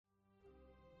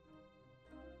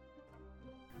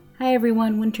Hi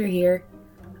everyone, Winter here.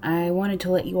 I wanted to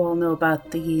let you all know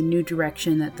about the new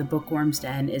direction that the Bookworm's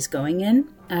Den is going in.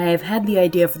 I've had the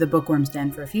idea for the Bookworm's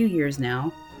Den for a few years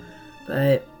now,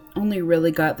 but only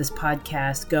really got this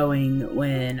podcast going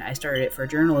when I started it for a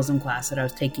journalism class that I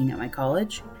was taking at my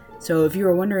college. So if you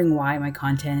were wondering why my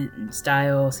content and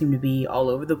style seemed to be all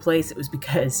over the place, it was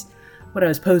because what I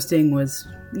was posting was,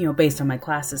 based on my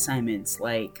class assignments,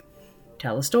 like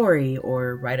tell a story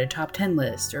or write a top 10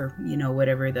 list or,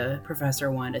 whatever the professor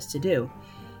wanted us to do.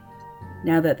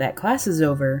 Now that class is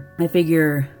over, I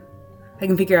figure I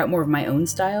can figure out more of my own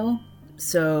style.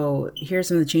 So here's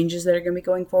some of the changes that are going to be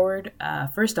going forward.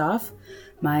 First off,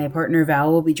 my partner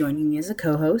Val will be joining me as a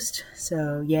co-host,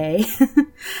 so yay.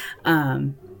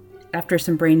 After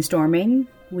some brainstorming,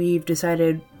 we've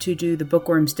decided to do the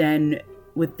Bookworm's Den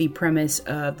with the premise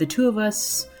of the two of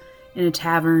us in a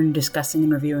tavern discussing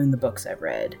and reviewing the books I've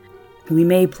read. We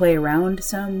may play around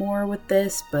some more with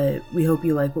this, but we hope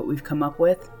you like what we've come up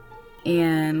with.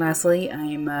 And lastly,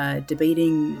 I'm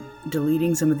debating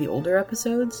deleting some of the older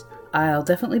episodes. I'll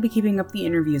definitely be keeping up the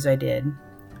interviews I did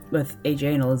with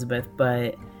AJ and Elizabeth,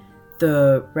 but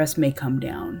the rest may come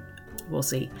down. We'll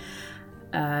see.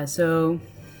 So,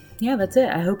 yeah, that's it.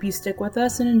 I hope you stick with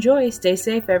us and enjoy. Stay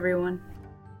safe, everyone.